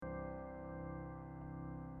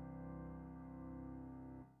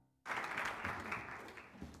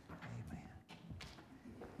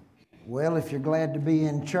Well, if you're glad to be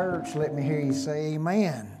in church, let me hear you say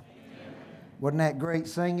amen. Wasn't that great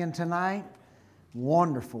singing tonight?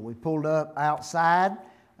 Wonderful. We pulled up outside.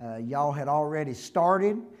 Y'all had already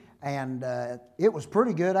started, and it was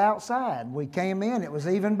pretty good outside. We came in, it was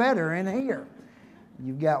even better in here.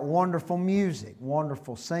 You've got wonderful music,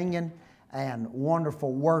 wonderful singing, and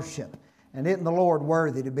wonderful worship. And isn't the Lord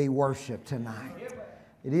worthy to be worshiped tonight?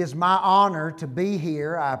 It is my honor to be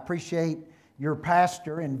here. I appreciate your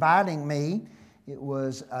pastor inviting me. It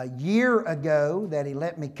was a year ago that he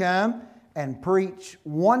let me come and preach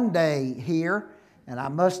one day here, and I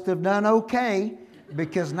must have done okay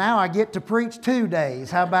because now I get to preach 2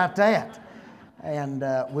 days. How about that? And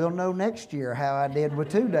we'll know next year how I did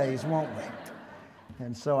with 2 days, won't we?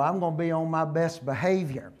 And so I'm going to be on my best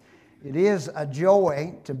behavior. It is a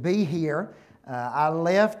joy to be here. I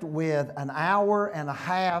left with an hour and a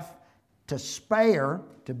half to spare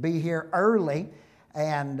to be here early,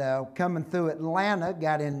 and coming through Atlanta,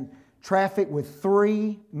 got in traffic with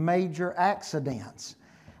 3 major accidents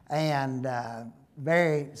and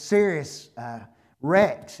very serious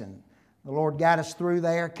wrecks. And the Lord got us through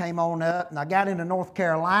there, came on up, and I got into North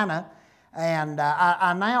Carolina, and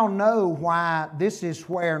I now know why this is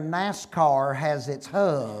where NASCAR has its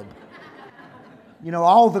hub. You know,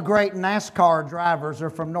 all the great NASCAR drivers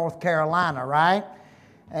are from North Carolina, right?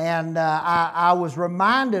 And I was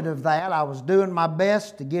reminded of that. I was doing my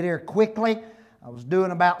best to get here quickly. I was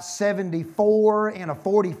doing about 74 in a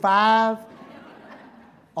 45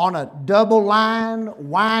 on a double line,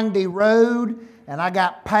 windy road, and I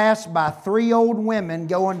got passed by 3 old women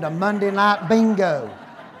going to Monday night bingo.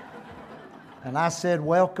 And I said,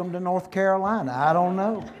 "Welcome to North Carolina." I don't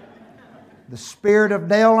know. The spirit of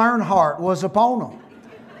Dale Earnhardt was upon them.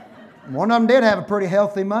 One of them did have a pretty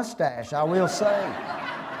healthy mustache, I will say.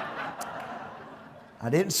 I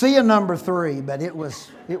didn't see a number 3, but it was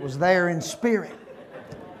there in spirit.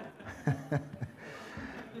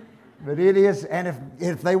 But it is, and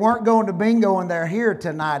if they weren't going to bingo and they're here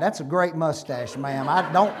tonight, that's a great mustache, ma'am.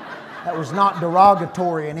 That was not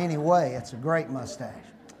derogatory in any way. It's a great mustache.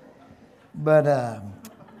 But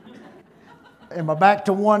am I back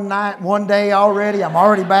to one day already? I'm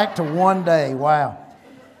already back to 1 day. Wow.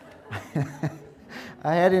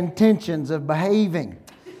 I had intentions of behaving,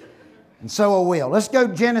 and so I will. Let's go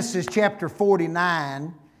to Genesis chapter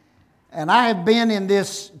 49. And I have been in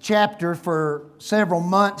this chapter for several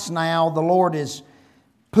months now. The Lord has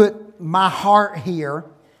put my heart here.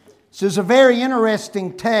 This is a very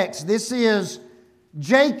interesting text. This is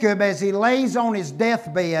Jacob as he lays on his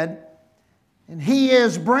deathbed, and he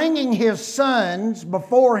is bringing his sons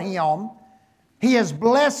before him. He is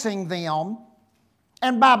blessing them.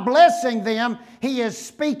 And by blessing them, he is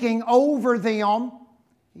speaking over them.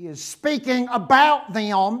 He is speaking about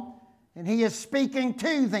them. And he is speaking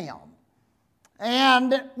to them.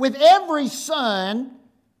 And with every son,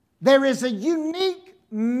 there is a unique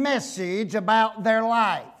message about their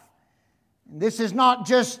life. And this is not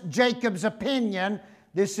just Jacob's opinion.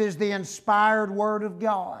 This is the inspired Word of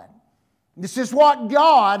God. This is what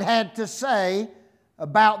God had to say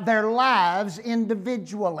about their lives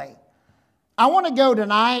individually. I want to go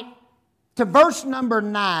tonight to verse number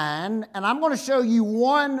 9, and I'm going to show you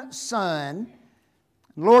one son.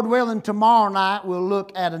 Lord willing, tomorrow night we'll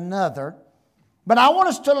look at another. But I want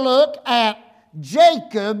us to look at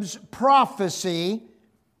Jacob's prophecy,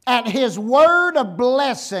 at his word of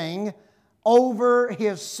blessing over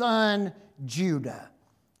his son Judah.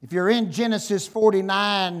 If you're in Genesis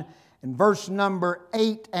 49 and verse number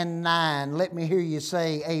 8 and 9, let me hear you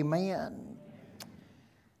say amen.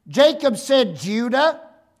 Jacob said, "Judah,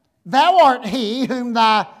 thou art he whom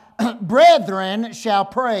thy brethren shall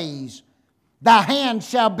praise. Thy hand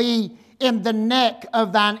shall be in the neck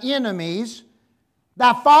of thine enemies.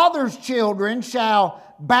 Thy father's children shall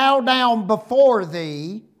bow down before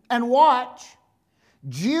thee." And watch.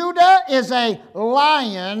 "Judah is a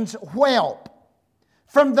lion's whelp.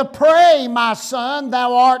 From the prey, my son,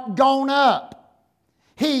 thou art gone up.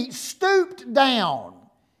 He stooped down.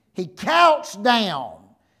 He couched down.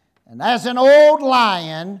 And as an old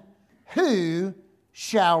lion, who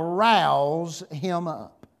shall rouse him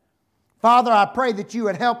up?" Father, I pray that you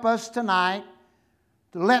would help us tonight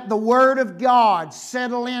to let the Word of God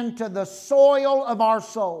settle into the soil of our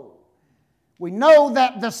soul. We know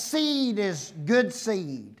that the seed is good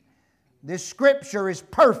seed. This Scripture is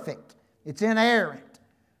perfect. It's inerrant.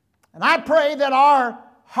 And I pray that our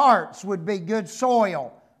hearts would be good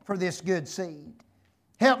soil for this good seed.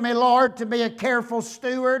 Help me, Lord, to be a careful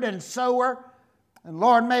steward and sower. And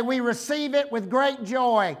Lord, may we receive it with great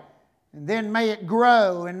joy. And then may it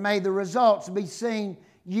grow, and may the results be seen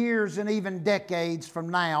years and even decades from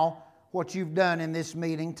now what you've done in this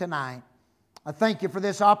meeting tonight. I thank you for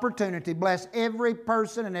this opportunity. Bless every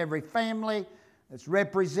person and every family that's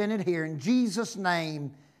represented here. In Jesus'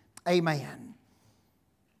 name, amen.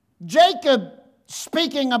 Jacob,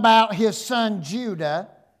 speaking about his son Judah,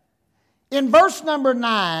 in verse number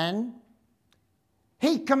 9,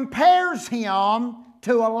 he compares him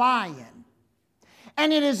to a lion.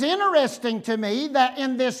 And it is interesting to me that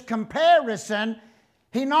in this comparison,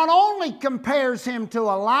 he not only compares him to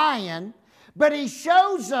a lion, but he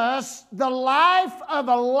shows us the life of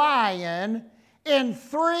a lion in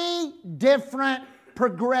 3 different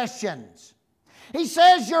progressions. He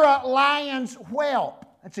says you're a lion's whelp.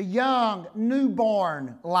 That's a young,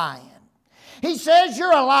 newborn lion. He says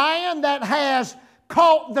you're a lion that has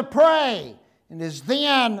caught the prey and is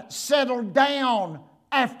then settled down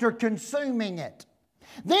after consuming it.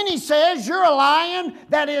 Then he says you're a lion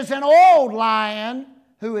that is an old lion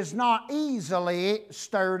who is not easily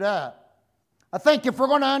stirred up. I think if we're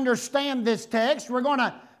going to understand this text, we're going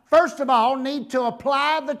to, first of all, need to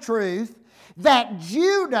apply the truth that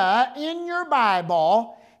Judah in your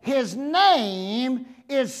Bible, his name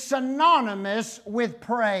is synonymous with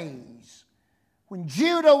praise. When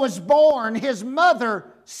Judah was born, his mother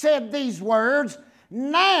said these words,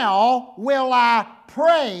 "Now will I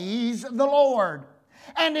praise the Lord."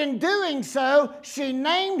 And in doing so, she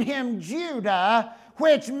named him Judah,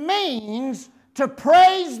 which means to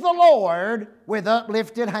praise the Lord with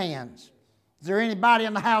uplifted hands. Is there anybody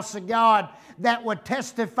in the house of God that would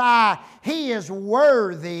testify he is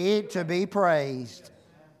worthy to be praised?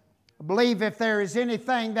 I believe if there is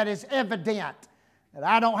anything that is evident that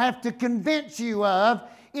I don't have to convince you of,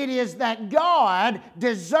 it is that God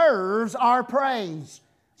deserves our praise.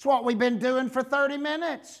 That's what we've been doing for 30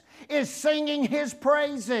 minutes, is singing His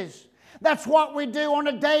praises. That's what we do on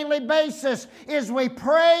a daily basis, is we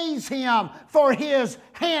praise Him for His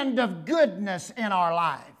hand of goodness in our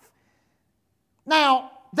life.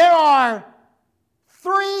 Now, there are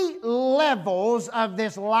 3 levels of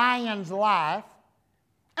this lion's life,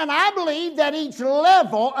 and I believe that each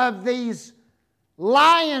level of these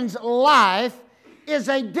lion's life is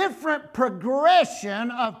a different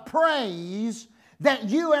progression of praise that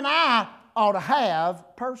you and I ought to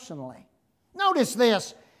have personally. Notice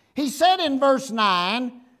this. He said in verse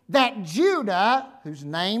 9 that Judah, whose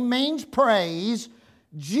name means praise,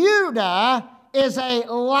 Judah is a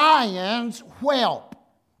lion's whelp.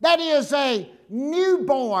 That is a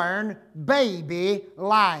newborn baby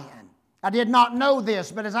lion. I did not know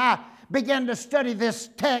this, but as I began to study this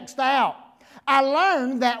text out, I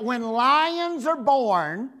learned that when lions are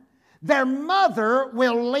born, their mother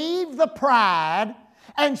will leave the pride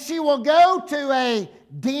and she will go to a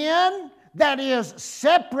den that is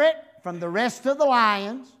separate from the rest of the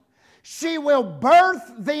lions. She will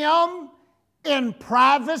birth them in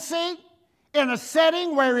privacy, in a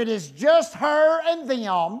setting where it is just her and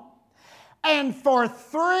them. And for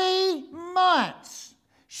 3 months,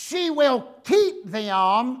 she will keep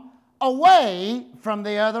them away from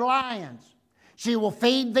the other lions. She will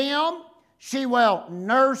feed them. She will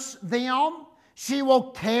nurse them. She will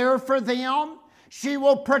care for them. She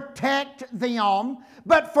will protect them.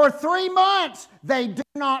 But for 3 months, they do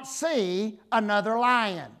not see another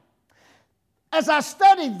lion. As I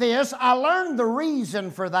studied this, I learned the reason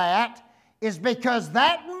for that is because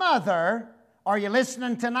that mother, are you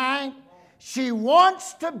listening tonight? She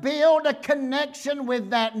wants to build a connection with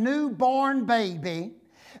that newborn baby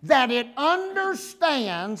that it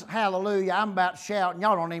understands. Hallelujah, I'm about shouting.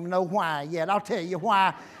 Y'all don't even know why yet. I'll tell you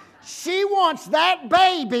why. She wants that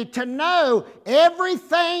baby to know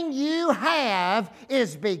everything you have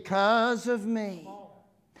is because of me.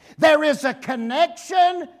 There is a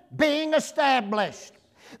connection being established.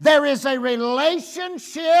 There is a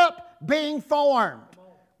relationship being formed.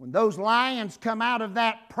 When those lions come out of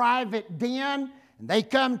that private den and they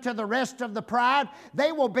come to the rest of the pride,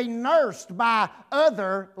 they will be nursed by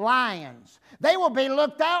other lions. They will be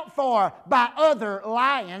looked out for by other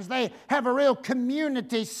lions. They have a real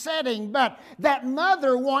community setting, but that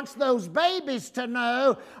mother wants those babies to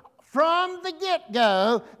know from the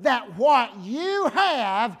get-go that what you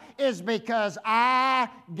have is because I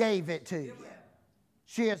gave it to you.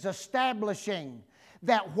 She is establishing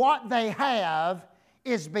that what they have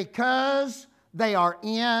is because they are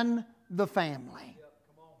in the family.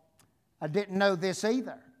 I didn't know this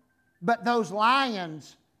either. But those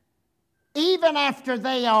lions, even after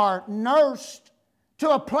they are nursed to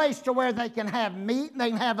a place to where they can have meat, they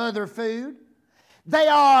can have other food, they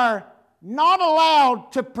are not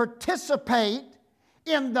allowed to participate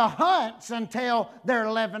in the hunts until they're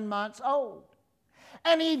 11 months old.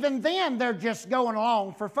 And even then, they're just going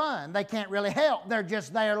along for fun. They can't really help. They're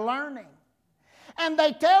just there learning. And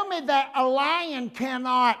they tell me that a lion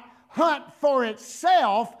cannot hunt for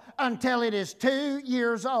itself until it is 2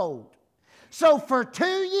 years old. So for 2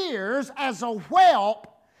 years, as a whelp,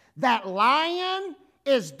 that lion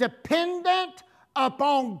is dependent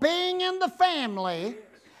upon being in the family,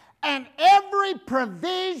 and every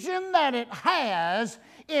provision that it has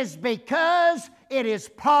is because it is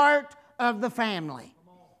part of the family.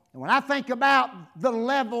 And when I think about the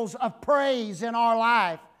levels of praise in our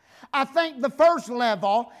life, I think the first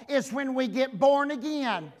level is when we get born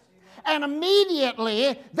again. And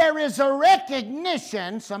immediately there is a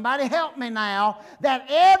recognition, somebody help me now, that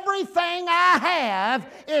everything I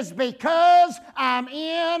have is because I'm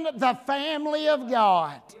in the family of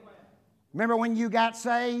God. Remember when you got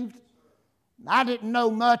saved? I didn't know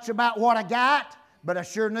much about what I got, but I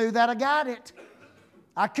sure knew that I got it.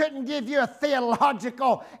 I couldn't give you a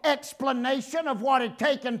theological explanation of what had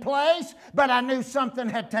taken place, but I knew something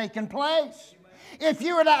had taken place. If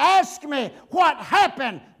you were to ask me what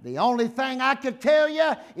happened, the only thing I could tell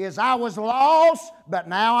you is I was lost, but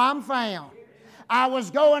now I'm found. I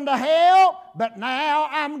was going to hell, but now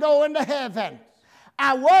I'm going to heaven.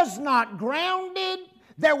 I was not grounded.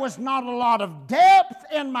 There was not a lot of depth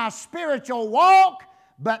in my spiritual walk,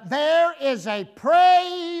 but there is a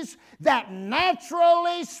praise that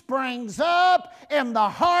naturally springs up in the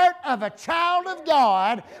heart of a child of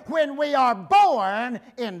God when we are born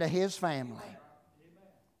into His family.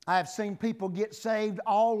 I have seen people get saved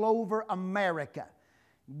all over America.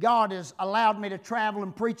 God has allowed me to travel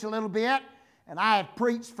and preach a little bit, and I have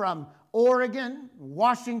preached from Oregon,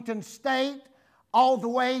 Washington State, all the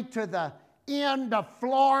way to the end of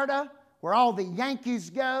Florida, where all the Yankees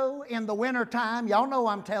go in the wintertime. Y'all know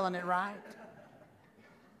I'm telling it right.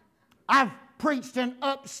 I've preached in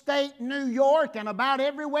upstate New York and about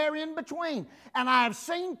everywhere in between. And I've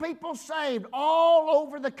seen people saved all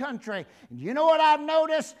over the country. And you know what I've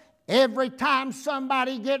noticed? Every time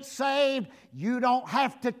somebody gets saved, you don't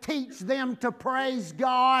have to teach them to praise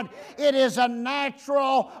God. It is a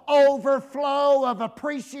natural overflow of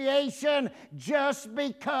appreciation just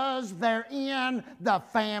because they're in the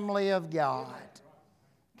family of God.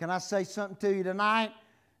 Can I say something to you tonight?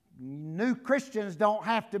 New Christians don't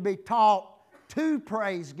have to be taught to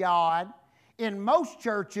praise God. In most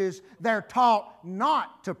churches, they're taught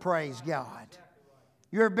not to praise God.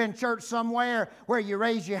 You ever been in church somewhere where you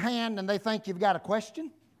raise your hand and they think you've got a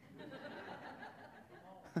question?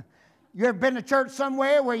 You ever been to church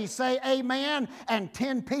somewhere where you say amen and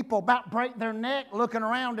 10 people about break their neck looking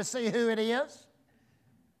around to see who it is?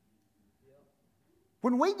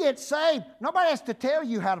 When we get saved, nobody has to tell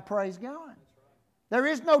you how to praise God. There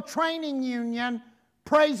is no training union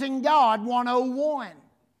praising God 101.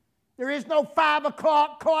 There is no 5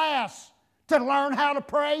 o'clock class to learn how to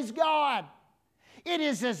praise God. It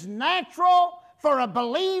is as natural for a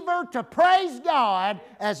believer to praise God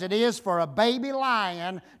as it is for a baby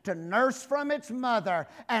lion to nurse from its mother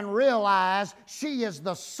and realize she is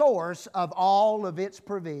the source of all of its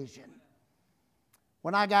provision.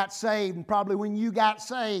 When I got saved, and probably when you got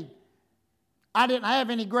saved, I didn't have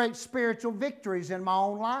any great spiritual victories in my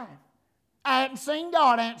own life. I hadn't seen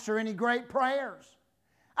God answer any great prayers.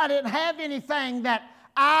 I didn't have anything that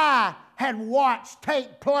I had watched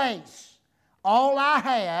take place. All I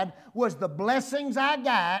had was the blessings I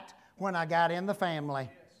got when I got in the family.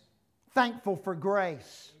 Thankful for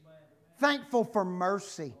grace. Thankful for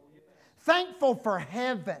mercy. Thankful for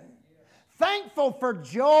heaven. Thankful for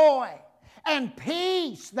joy and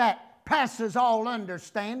peace that passes all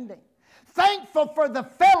understanding. Thankful for the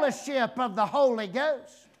fellowship of the Holy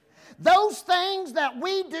Ghost. Those things that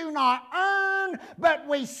we do not earn, but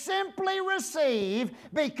we simply receive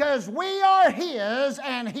because we are His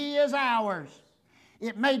and He is ours.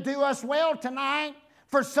 It may do us well tonight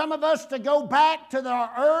for some of us to go back to the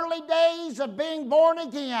early days of being born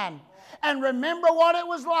again and remember what it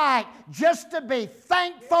was like just to be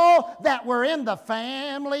thankful that we're in the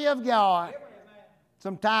family of God.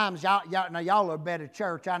 Sometimes y'all are a better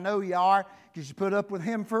church. I know you are because you put up with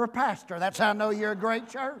him for a pastor. That's how I know you're a great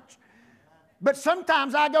church. But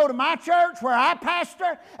sometimes I go to my church where I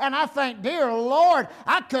pastor and I think, dear Lord,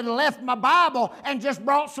 I could have left my Bible and just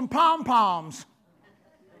brought some pom-poms.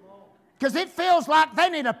 Because it feels like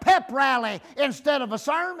they need a pep rally instead of a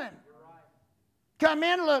sermon. Come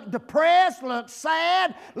in, look depressed, look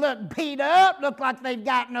sad, look beat up, look like they've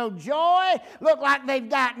got no joy, look like they've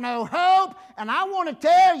got no hope. And I want to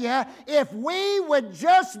tell you, if we would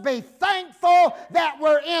just be thankful that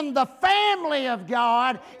we're in the family of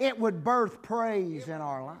God, it would birth praise in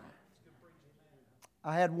our lives.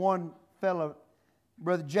 I had one fellow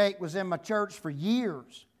Brother Jake was in my church for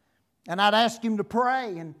years. And I'd ask him to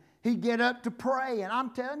pray, and he'd get up to pray. And I'm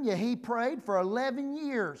telling you, he prayed for 11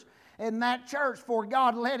 years in that church before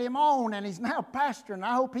God led him on. And he's now pastor, and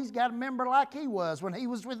I hope he's got a member like he was when he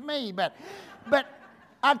was with me. But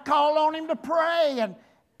I'd call on him to pray, and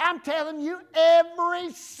I'm telling you,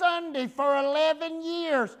 every Sunday for 11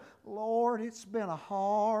 years, Lord, it's been a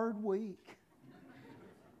hard week.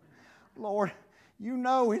 Lord, you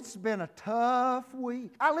know it's been a tough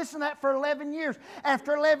week. I listened to that for 11 years.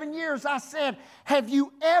 After 11 years, I said, have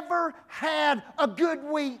you ever had a good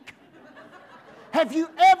week? Have you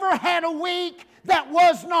ever had a week that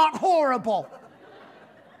was not horrible?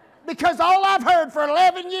 Because all I've heard for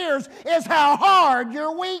 11 years is how hard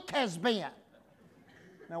your week has been.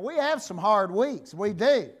 Now, we have some hard weeks. We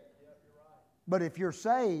do. But if you're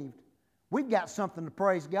saved, we've got something to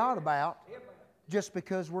praise God about just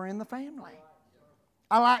because we're in the family.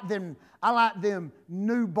 I like them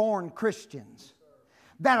newborn Christians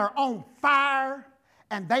that are on fire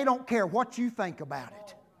and they don't care what you think about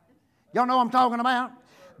it. Y'all know what I'm talking about?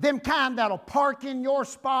 Them kind that'll park in your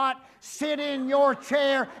spot, sit in your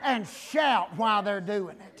chair, and shout while they're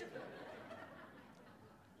doing it.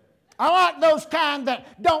 I like those kind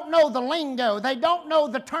that don't know the lingo. They don't know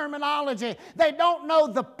the terminology. They don't know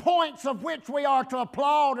the points of which we are to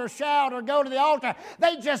applaud or shout or go to the altar.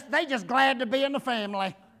 They just glad to be in the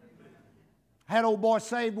family. I had old boy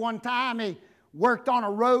saved one time. He worked on a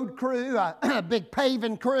road crew, a big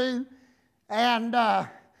paving crew, and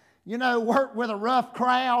worked with a rough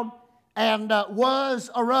crowd and was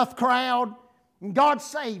a rough crowd. And God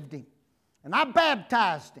saved him. And I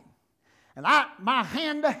baptized him. And my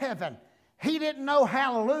hand to heaven, he didn't know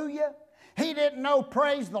hallelujah. He didn't know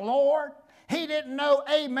praise the Lord. He didn't know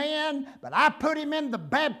amen. But I put him in the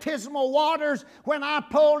baptismal waters. When I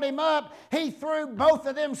pulled him up, he threw both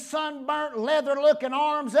of them sunburnt, leather-looking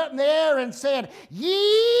arms up in the air and said,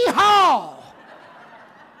 "Yee-haw!"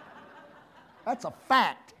 That's a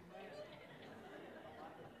fact.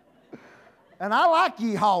 And I like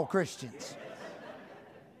yee-haw Christians.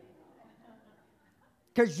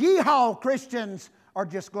 Because yee-haw Christians are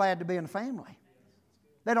just glad to be in the family.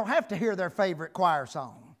 They don't have to hear their favorite choir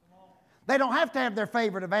song. They don't have to have their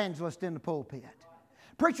favorite evangelist in the pulpit.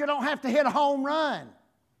 Preacher don't have to hit a home run.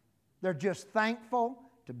 They're just thankful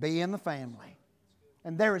to be in the family.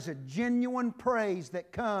 And there is a genuine praise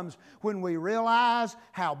that comes when we realize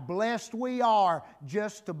how blessed we are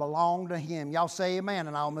just to belong to Him. Y'all say amen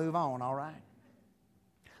and I'll move on, all right?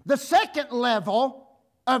 The second level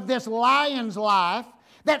of this lion's life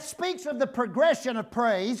that speaks of the progression of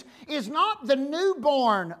praise is not the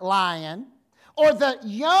newborn lion or the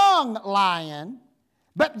young lion,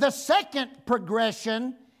 but the second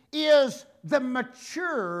progression is the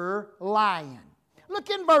mature lion.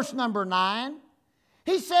 Look in verse number 9.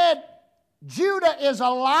 He said, Judah is a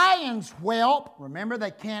lion's whelp. Remember,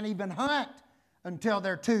 they can't even hunt until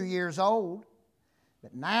they're 2 years old.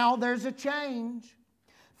 But now there's a change.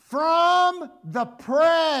 From the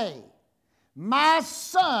prey, my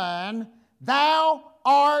son, thou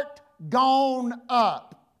art gone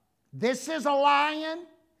up. This is a lion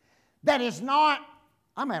that is not,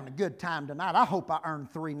 I'm having a good time tonight. I hope I earn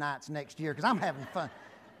 3 nights next year because I'm having fun.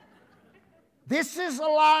 This is a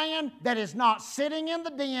lion that is not sitting in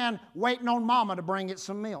the den waiting on mama to bring it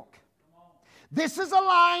some milk. This is a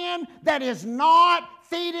lion that is not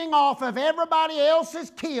feeding off of everybody else's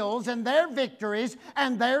kills and their victories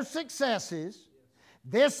and their successes.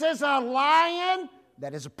 This is a lion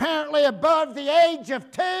that is apparently above the age of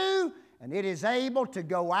 2, and it is able to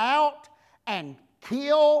go out and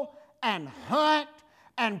kill and hunt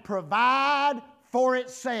and provide for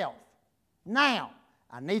itself. Now,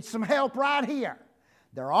 I need some help right here.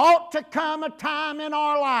 There ought to come a time in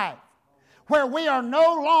our life where we are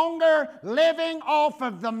no longer living off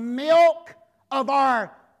of the milk of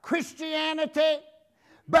our Christianity,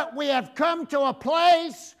 but we have come to a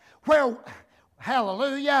place where,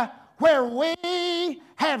 hallelujah, where we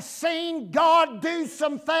have seen God do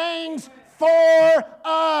some things for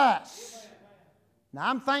us. Now,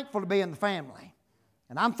 I'm thankful to be in the family,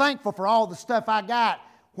 and I'm thankful for all the stuff I got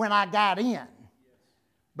when I got in.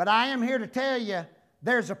 But I am here to tell you,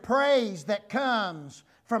 there's a praise that comes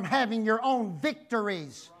from having your own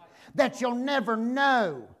victories that you'll never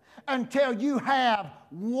know until you have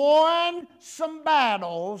won some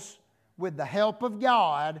battles with the help of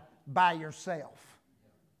God by yourself.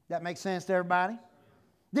 That makes sense to everybody?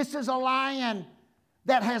 This is a lion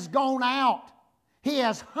that has gone out. He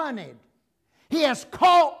has hunted. He has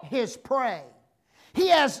caught his prey. He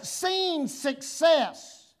has seen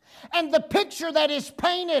success. And the picture that is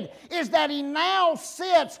painted is that he now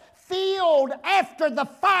sits field after the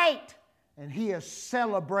fight, and he is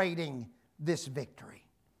celebrating this victory.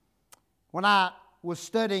 When I was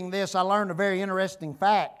studying this, I learned a very interesting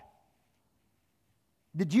fact.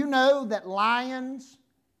 Did you know that lions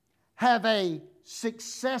have a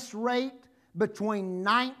success rate between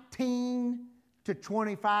 19 to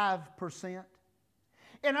 25%?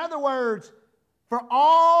 In other words, for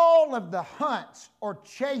all of the hunts or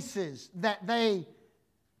chases that they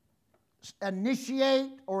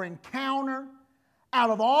initiate or encounter, out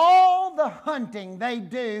of all the hunting they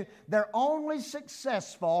do, they're only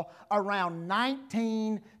successful around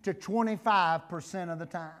 19 to 25% of the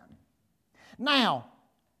time. Now,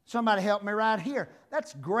 somebody help me right here.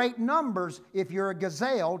 That's great numbers if you're a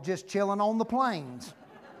gazelle just chilling on the plains.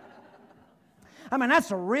 I mean,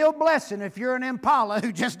 that's a real blessing if you're an impala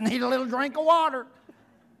who just need a little drink of water.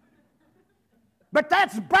 But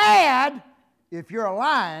that's bad if you're a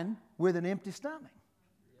lion with an empty stomach.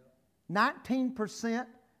 19%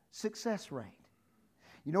 success rate.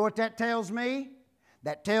 You know what that tells me?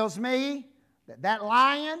 That tells me that that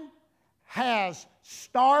lion has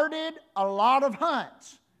started a lot of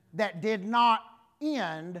hunts that did not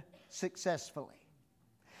end successfully.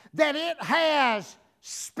 That it has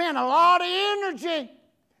spent a lot of energy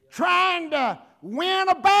trying to win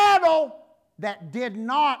a battle that did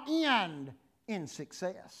not end in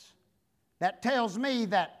success. That tells me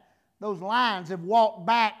that those lions have walked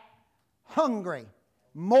back hungry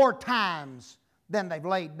more times than they've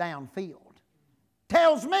laid down field.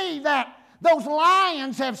 Tells me that those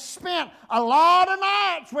lions have spent a lot of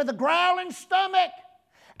nights with a growling stomach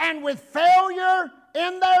and with failure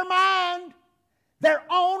in their mind. They're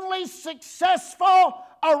only successful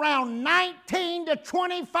around 19 to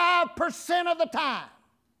 25% of the time.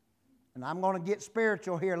 And I'm going to get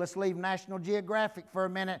spiritual here. Let's leave National Geographic for a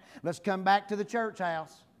minute. Let's come back to the church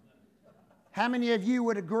house. How many of you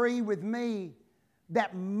would agree with me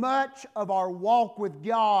that much of our walk with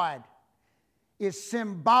God is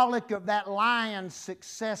symbolic of that lion's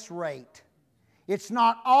success rate? It's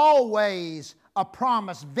not always a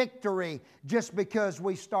promised victory just because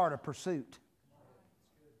we start a pursuit.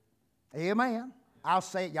 Amen. I'll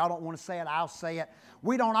say it. Y'all don't want to say it. I'll say it.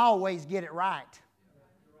 We don't always get it right.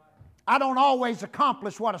 I don't always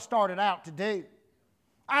accomplish what I started out to do.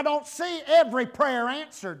 I don't see every prayer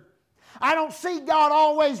answered. I don't see God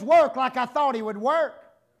always work like I thought He would work.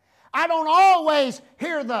 I don't always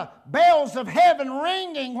hear the bells of heaven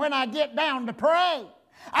ringing when I get down to pray.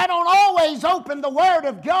 I don't always open the Word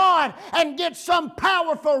of God and get some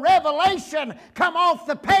powerful revelation come off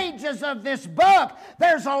the pages of this book.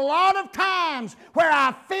 There's a lot of times where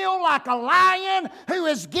I feel like a lion who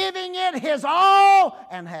is giving it his all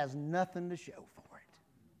and has nothing to show for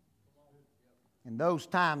it. And those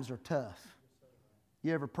times are tough.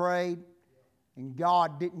 You ever prayed and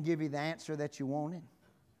God didn't give you the answer that you wanted?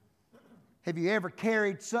 Have you ever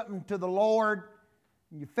carried something to the Lord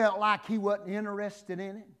and you felt like He wasn't interested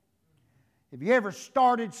in it? Have you ever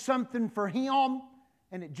started something for Him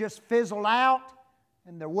and it just fizzled out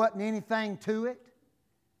and there wasn't anything to it?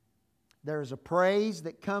 There's a praise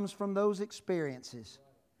that comes from those experiences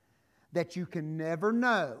that you can never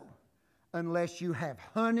know unless you have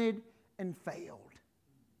hunted and failed.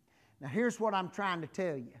 Now here's what I'm trying to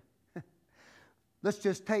tell you. Let's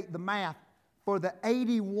just take the math. For the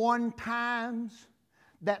 81 times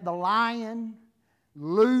that the lion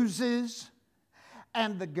loses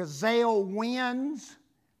and the gazelle wins,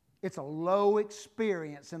 it's a low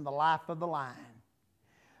experience in the life of the lion.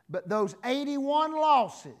 But those 81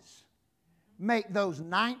 losses make those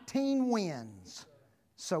 19 wins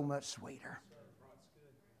so much sweeter.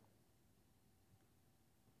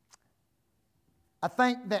 I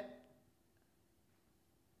think that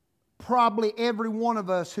probably every one of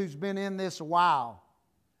us who's been in this a while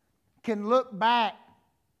can look back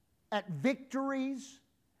at victories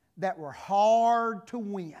that were hard to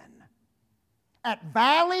win. At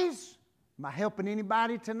valleys, am I helping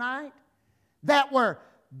anybody tonight? That were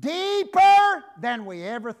deeper than we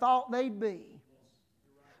ever thought they'd be.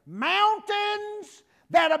 Mountains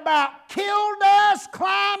that about killed us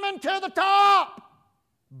climbing to the top.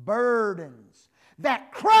 Burdens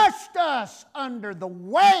that crushed us under the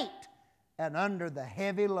weight and under the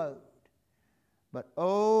heavy load. But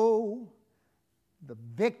oh, the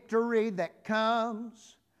victory that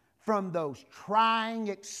comes from those trying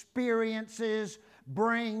experiences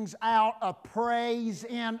brings out a praise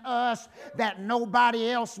in us that nobody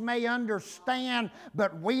else may understand,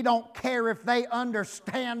 but we don't care if they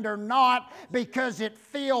understand or not, because it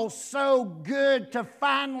feels so good to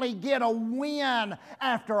finally get a win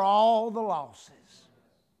after all the losses.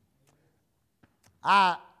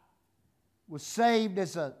 I was saved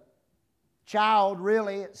as a child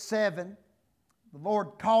really at 7. The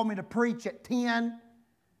Lord called me to preach at 10.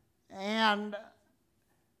 And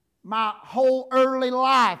my whole early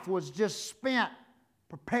life was just spent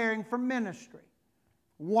preparing for ministry.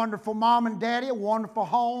 Wonderful mom and daddy, a wonderful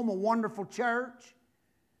home, a wonderful church.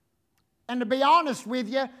 And to be honest with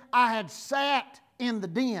you, I had sat in the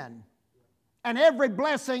den, and every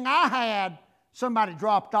blessing I had, somebody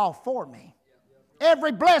dropped off for me.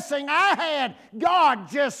 Every blessing I had, God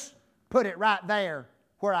just put it right there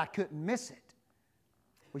where I couldn't miss it.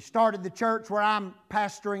 We started the church where I'm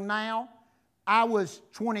pastoring now. I was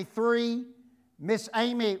 23. Miss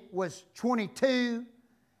Amy was 22.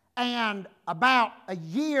 And about a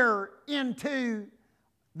year into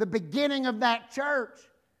the beginning of that church,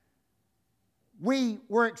 we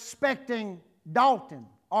were expecting Dalton,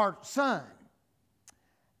 our son.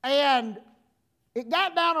 And it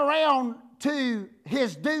got down around to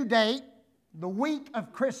his due date, the week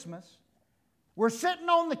of Christmas. We're sitting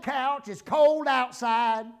on the couch, it's cold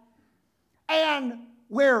outside, and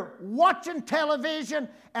we're watching television,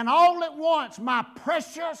 and all at once my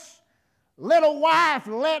precious little wife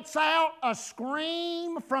lets out a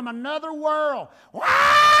scream from another world. Wah!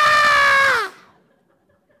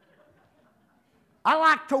 I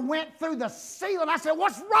like to went through the ceiling. I said,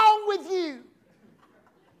 "What's wrong with you?"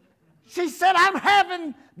 She said, "I'm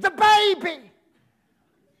having the baby."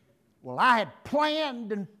 Well, I had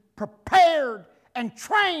planned and prepared and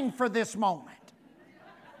trained for this moment.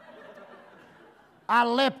 I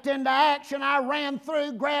leapt into action. I ran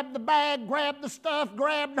through, grabbed the bag, grabbed the stuff,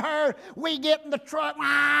 grabbed her. We get in the truck.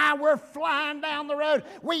 We're flying down the road.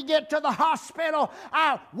 We get to the hospital.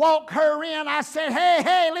 I walk her in. I said,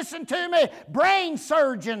 hey, listen to me. Brain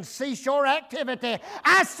surgeon, seashore activity.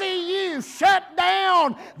 I see you. Shut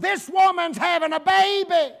down. This woman's having a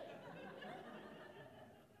baby.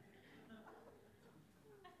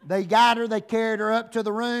 They got her. They carried her up to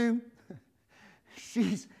the room.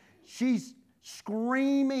 She's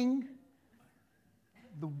screaming.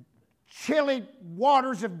 The chilly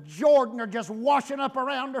waters of Jordan are just washing up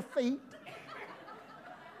around her feet.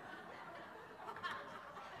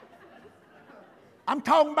 I'm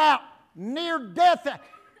talking about near-death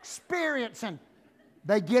experience. And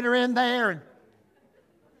they get her in there, and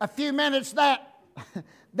a few minutes that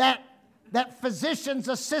physician's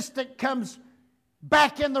assistant comes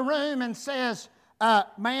back in the room and says,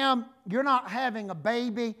 "Ma'am, you're not having a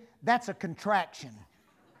baby. That's a contraction."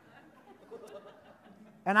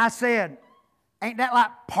 And I said, "Ain't that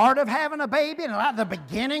like part of having a baby and like the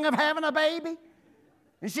beginning of having a baby?"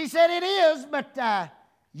 And she said, "It is, but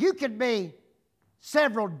you could be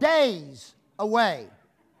several days away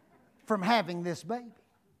from having this baby."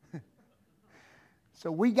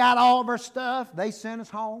 So we got all of our stuff. They sent us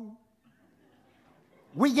home.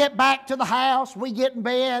 We get back to the house. We get in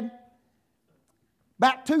bed.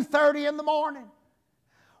 About 2:30 in the morning.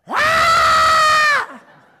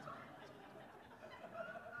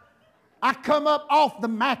 I come up off the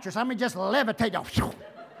mattress. I mean, just levitate.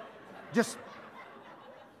 Just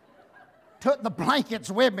took the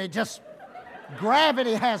blankets with me. Just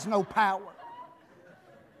gravity has no power.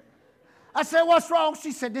 I said, "What's wrong?"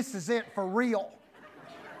 She said, "This is it for real."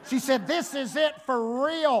 She said, "This is it for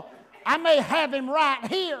real. I may have him right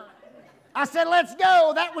here." I said, "Let's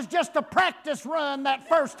go. That was just a practice run that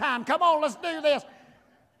first time. Come on, let's do this."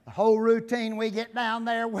 The whole routine, we get down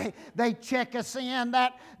there, they check us in.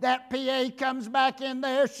 That PA comes back in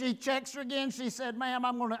there. She checks her again. She said, "Ma'am,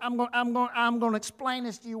 I'm going to explain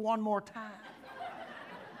this to you one more time.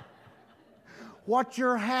 What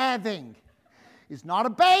you're having is not a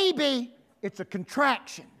baby, it's a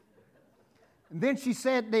contraction." And then she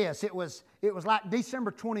said this. It was like December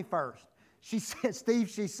 21st. She said, "Steve,"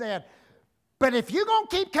 she said, "but if you're going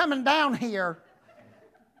to keep coming down here,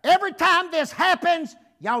 every time this happens,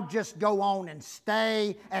 y'all just go on and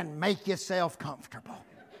stay and make yourself comfortable."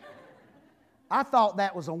 I thought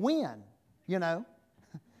that was a win,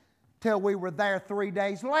 till we were there 3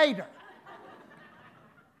 days later.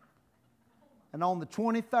 And on the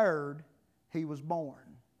 23rd, he was born.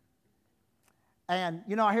 And,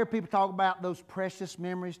 I hear people talk about those precious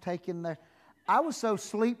memories taken there. I was so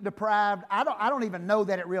sleep deprived, I don't even know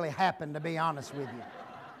that it really happened, to be honest with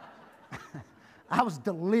you. I was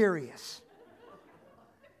delirious.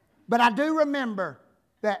 But I do remember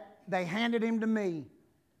that they handed him to me,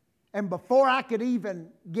 and before I could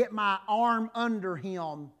even get my arm under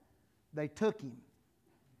him, they took him.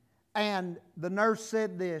 And the nurse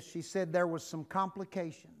said this. She said there was some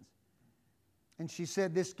complications. And she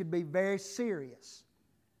said this could be very serious.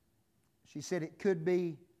 She said it could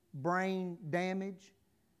be brain damage.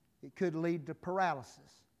 It could lead to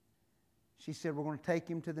paralysis. She said, we're going to take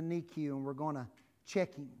him to the NICU and we're going to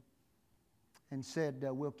check him. And said,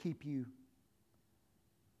 we'll keep you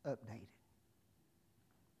updated.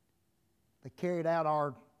 They carried out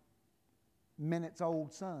our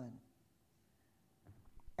minutes-old son.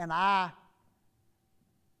 And I,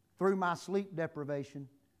 through my sleep deprivation,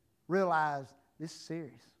 realized this is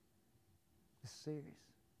serious. This is serious.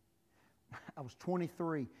 I was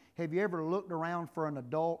 23. Have you ever looked around for an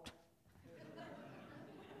adult?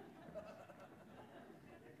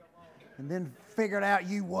 And then figured out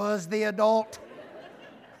you was the adult?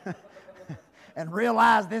 And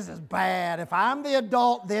realized this is bad. If I'm the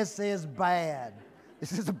adult, this is bad.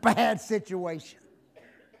 This is a bad situation.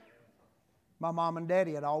 My mom and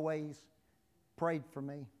daddy had always prayed for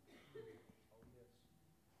me.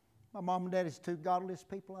 My mom and daddy's the two godliest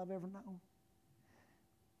people I've ever known.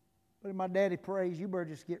 But if my daddy prays, you better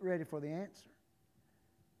just get ready for the answer.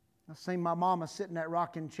 I seen my mama sit in that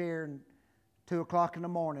rocking chair and 2 o'clock in the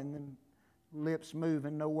morning, and lips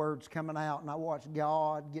moving, no words coming out, and I watched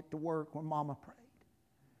God get to work when Mama prayed.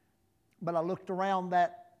 But I looked around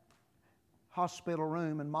that hospital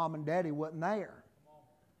room, and Mom and Daddy wasn't there.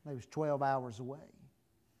 They was 12 hours away.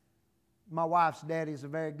 My wife's daddy is a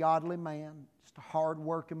very godly man, just a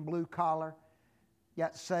hard-working blue collar.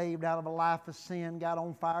 Got saved out of a life of sin, got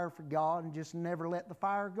on fire for God, and just never let the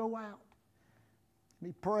fire go out. And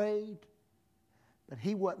he prayed, but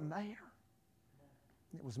he wasn't there.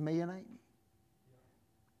 It was me and Amy.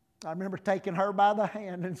 I remember taking her by the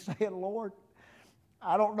hand and saying, Lord,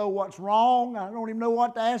 I don't know what's wrong. I don't even know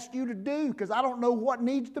what to ask you to do because I don't know what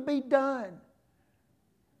needs to be done.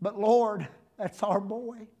 But Lord, that's our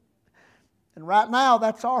boy. And right now,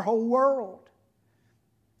 that's our whole world.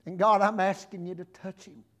 And God, I'm asking you to touch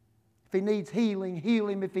him. If he needs healing, heal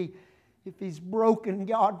him. If he's broken,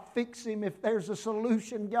 God, fix him. If there's a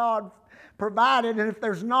solution, God, provide it. And if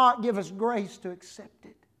there's not, give us grace to accept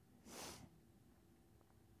it.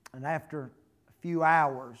 And after a few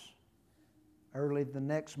hours, early the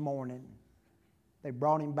next morning, they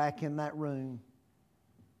brought him back in that room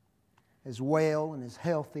as well and as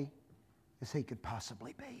healthy as he could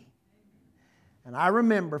possibly be. And I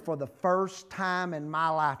remember for the first time in my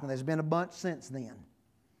life, and there's been a bunch since then,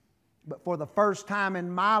 but for the first time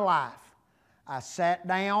in my life, I sat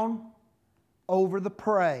down over the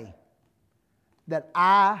pray that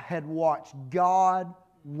I had watched God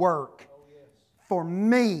work for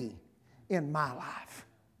me in my life.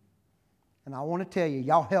 And I want to tell you,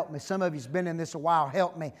 y'all help me. Some of you's been in this a while.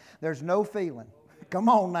 Help me. There's no feeling. Come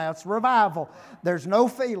on now, it's revival. There's no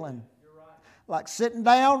feeling like sitting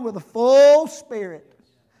down with a full spirit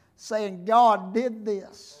saying, God did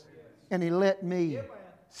this and He let me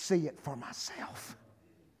see it for myself.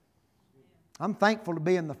 I'm thankful to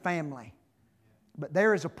be in the family. But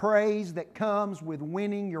there is a praise that comes with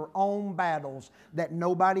winning your own battles that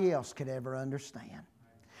nobody else could ever understand.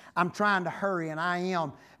 I'm trying to hurry, and I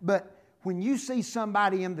am. But when you see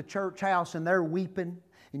somebody in the church house and they're weeping,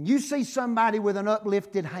 and you see somebody with an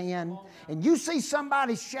uplifted hand, and you see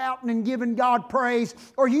somebody shouting and giving God praise,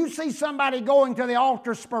 or you see somebody going to the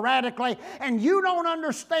altar sporadically, and you don't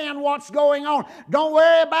understand what's going on, don't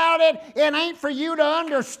worry about it. It ain't for you to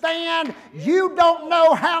understand. You don't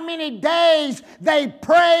know how many days they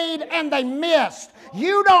prayed and they missed.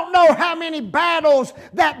 You don't know how many battles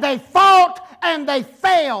that they fought and they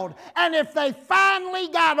failed. And if they finally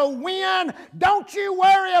got a win, don't you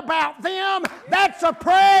worry about them. That's a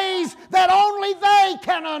praise that only they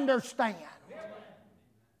can understand.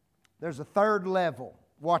 There's a third level.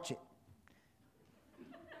 Watch it.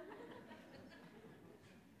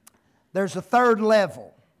 There's a third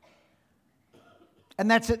level. And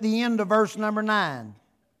that's at the end of verse number 9.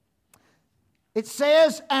 It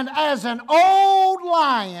says, and as an old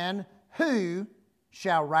lion, who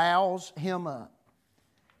shall rouse him up?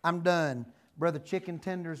 I'm done. Brother Chicken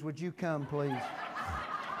Tenders, would you come, please?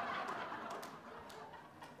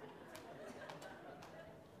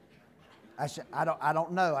 I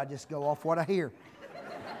don't know. I just go off what I hear.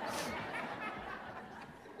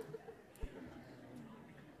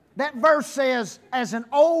 That verse says, as an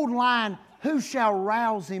old lion, who shall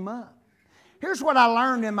rouse him up? Here's what I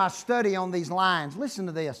learned in my study on these lions. Listen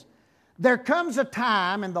to this. There comes a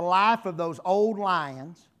time in the life of those old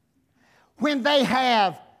lions when they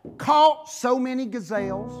have caught so many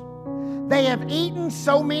gazelles, they have eaten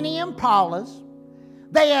so many impalas,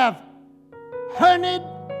 they have hunted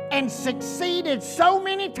and succeeded so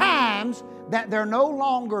many times that they're no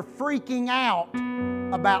longer freaking out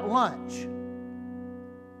about lunch.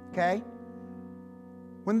 Okay?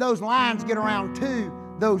 When those lions get around 2,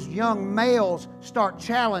 those young males start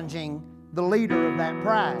challenging the leader of that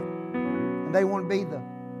pride. And they want to be the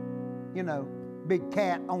big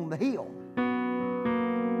cat on the hill.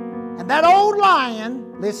 And that old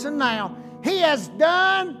lion, listen now, he has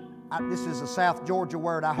done, this is a South Georgia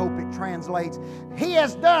word, I hope it translates, he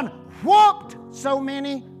has done whooped so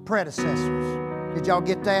many predecessors. Did y'all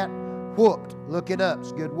get that? Whooped. Look it up.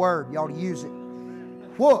 It's a good word. You ought to use it.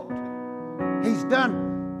 Whooped. He's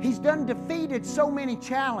done defeated so many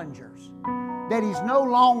challengers that he's no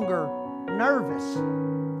longer nervous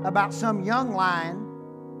about some young lion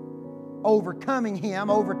overcoming him,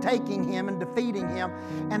 overtaking him, and defeating him.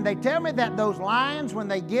 And they tell me that those lions, when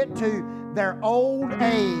they get to their old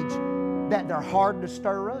age, that they're hard to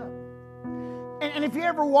stir up. And if you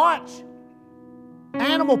ever watch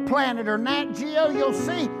Animal Planet or Nat Geo, you'll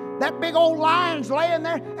see that big old lion's laying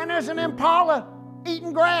there, and there's an impala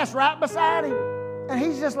eating grass right beside him. And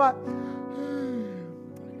he's just like,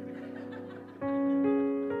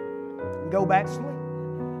 go back to sleep.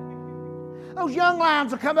 Those young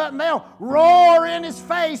lions will come up and they'll roar in his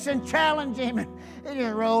face and challenge him. And they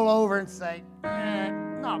just roll over and say,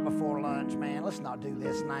 not before lunch, man. Let's not do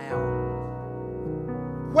this now.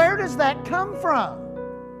 Where does that come from?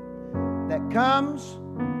 That comes,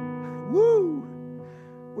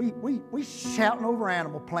 we shouting over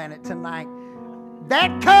Animal Planet tonight.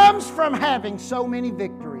 That comes from having so many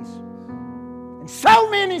victories and so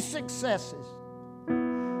many successes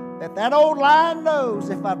that old lion knows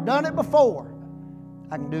if I've done it before,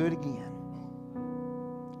 I can do it again.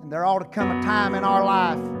 And there ought to come a time in our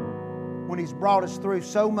life when He's brought us through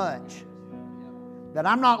so much that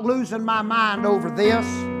I'm not losing my mind over this,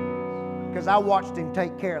 because I watched Him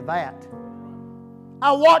take care of that.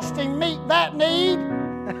 I watched Him meet that need,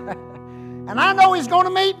 and I know He's going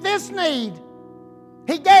to meet this need.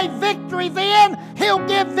 He gave victory then, He'll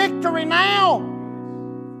give victory now.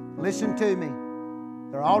 Listen to me.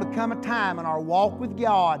 There ought to come a time in our walk with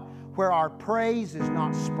God where our praise is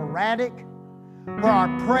not sporadic, where our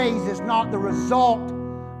praise is not the result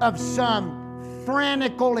of some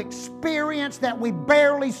frantical experience that we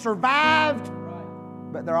barely survived.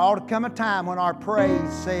 But there ought to come a time when our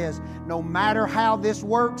praise says, no matter how this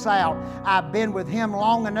works out, I've been with Him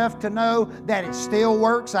long enough to know that it still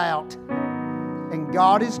works out. And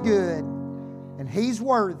God is good, and He's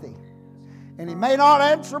worthy. And He may not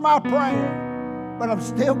answer my prayer, but I'm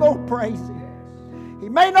still going to praise Him. He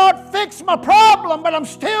may not fix my problem, but I'm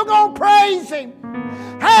still going to praise Him.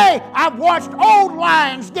 Hey, I've watched old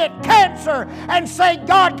lions get cancer and say,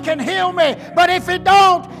 God can heal me. But if He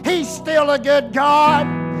don't, He's still a good God.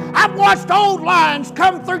 I've watched old lions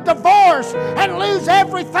come through divorce and lose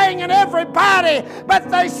everything and everybody.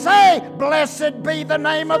 But they say, blessed be the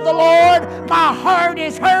name of the Lord. My heart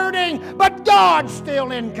is hurting, but God's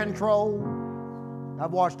still in control.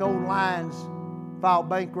 I've watched old lions file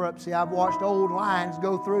bankruptcy. I've watched old lions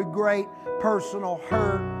go through great personal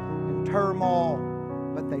hurt and turmoil,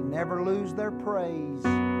 but they never lose their praise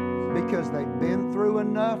because they've been through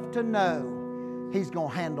enough to know He's going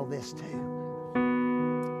to handle this too.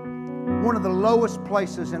 One of the lowest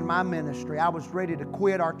places in my ministry, I was ready to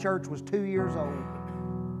quit. Our church was 2 years old.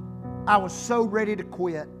 I was so ready to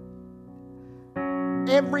quit.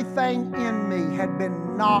 Everything in me had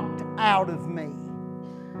been knocked out of me.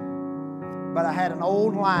 But I had an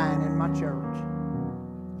old lion in my church,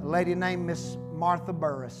 a lady named Miss Martha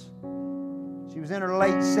Burris. She was in her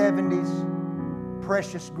late 70s,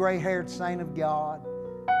 precious gray-haired saint of God.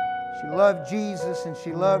 She loved Jesus and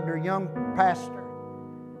she loved her young pastor.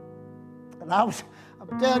 And I'm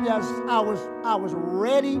telling you, I was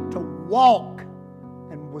ready to walk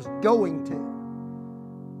and was going to.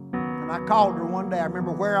 And I called her one day. I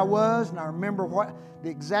remember where I was and I remember the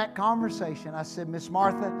exact conversation. I said, Miss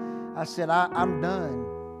Martha, I said, I'm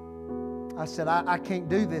done. I said, I can't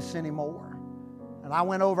do this anymore. And I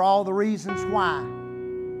went over all the reasons why.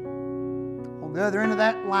 On the other end of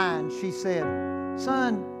that line, she said,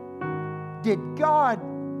 son, did God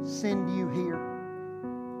send you here?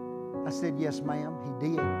 I said, yes, ma'am, He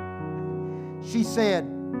did. She said,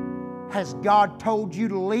 has God told you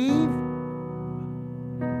to leave?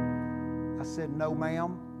 I said, no,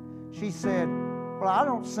 ma'am. She said, well, I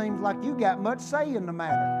don't seem like you got much say in the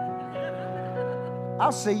matter.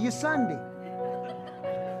 I'll see you Sunday.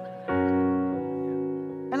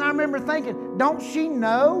 And I remember thinking, don't she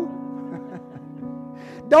know?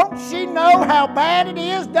 Don't she know how bad it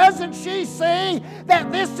is? Doesn't she see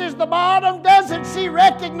that this is the bottom? Doesn't she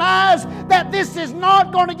recognize that this is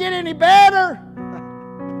not going to get any better?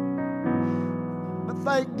 But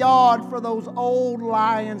thank God for those old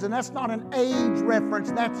lions. And that's not an age reference.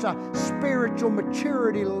 That's a spiritual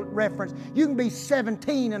maturity reference. You can be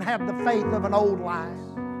 17 and have the faith of an old lion.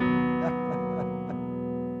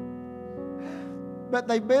 but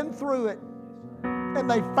they've been through it. And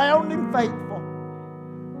they found Him faithful.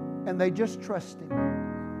 And they just trust Him.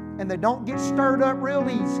 And they don't get stirred up real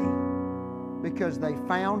easy because they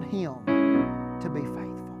found Him to be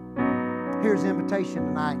faithful. Here's the invitation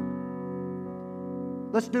tonight.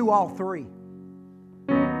 Let's do all three.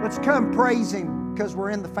 Let's come praise Him because we're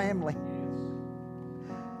in the family.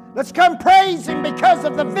 Let's come praise Him because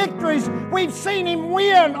of the victories we've seen Him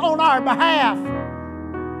win on our behalf.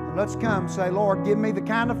 And let's come say, Lord, give me the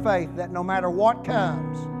kind of faith that no matter what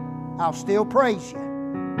comes, I'll still praise You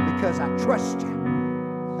because I trust You.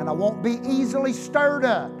 And I won't be easily stirred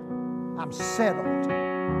up. I'm settled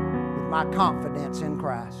with my confidence in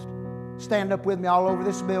Christ. Stand up with me all over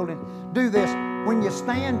this building. Do this. When you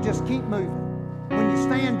stand, just keep moving. When you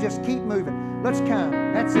stand, just keep moving. Let's come.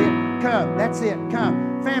 That's it. Come. That's it.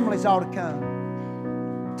 Come. Families ought to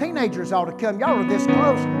come. Teenagers ought to come. Y'all are this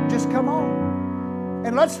close. Just come on.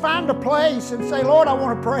 And let's find a place and say, Lord, I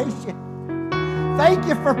want to praise You. Thank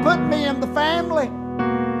You for putting me in the family.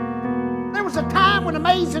 There was a time when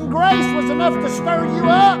amazing grace was enough to stir you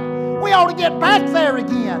up. We ought to get back there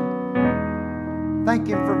again. Thank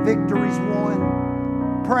Him for victories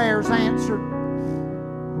won, prayers answered.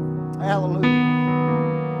 Hallelujah.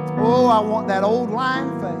 Oh, I want that old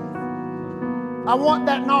line faith. I want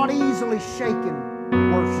that not easily shaken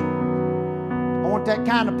worship. I want that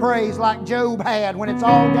kind of praise like Job had when it's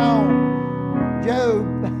all gone. Job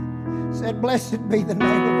said, blessed be the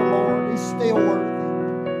name of the Lord. He's still worthy.